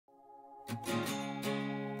My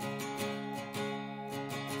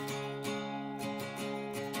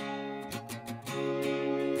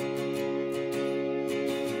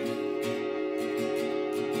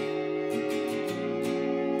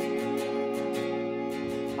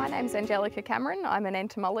name's Angelica Cameron. I'm an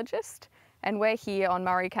entomologist and we're here on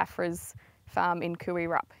Murray Caffra's farm in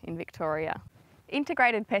Cooirup in Victoria.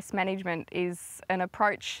 Integrated pest management is an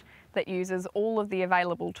approach that uses all of the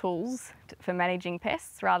available tools for managing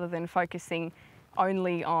pests rather than focusing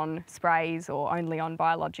only on sprays or only on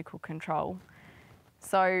biological control.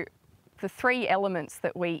 So the three elements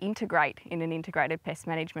that we integrate in an integrated pest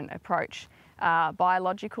management approach are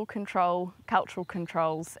biological control, cultural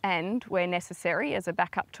controls, and where necessary as a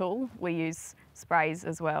backup tool, we use sprays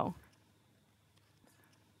as well.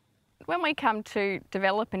 When we come to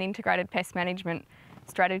develop an integrated pest management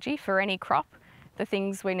strategy for any crop, the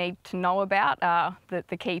things we need to know about are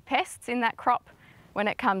the key pests in that crop. When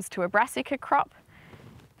it comes to a brassica crop,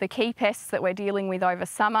 the key pests that we're dealing with over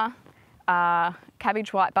summer are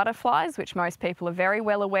cabbage white butterflies, which most people are very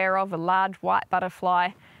well aware of, a large white butterfly.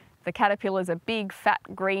 The caterpillars are big, fat,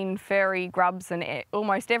 green, furry grubs, and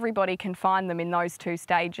almost everybody can find them in those two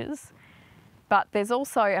stages. But there's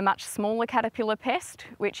also a much smaller caterpillar pest,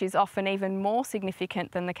 which is often even more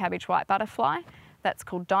significant than the cabbage white butterfly. That's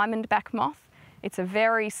called diamondback moth. It's a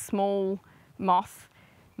very small moth,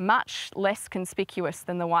 much less conspicuous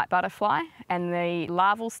than the white butterfly. And the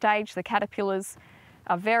larval stage, the caterpillars,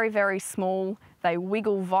 are very, very small. They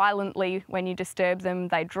wiggle violently when you disturb them.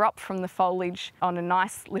 They drop from the foliage on a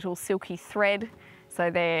nice little silky thread. So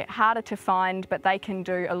they're harder to find, but they can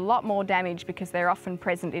do a lot more damage because they're often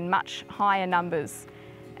present in much higher numbers.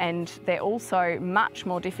 And they're also much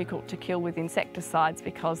more difficult to kill with insecticides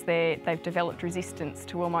because they've developed resistance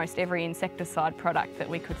to almost every insecticide product that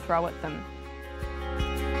we could throw at them.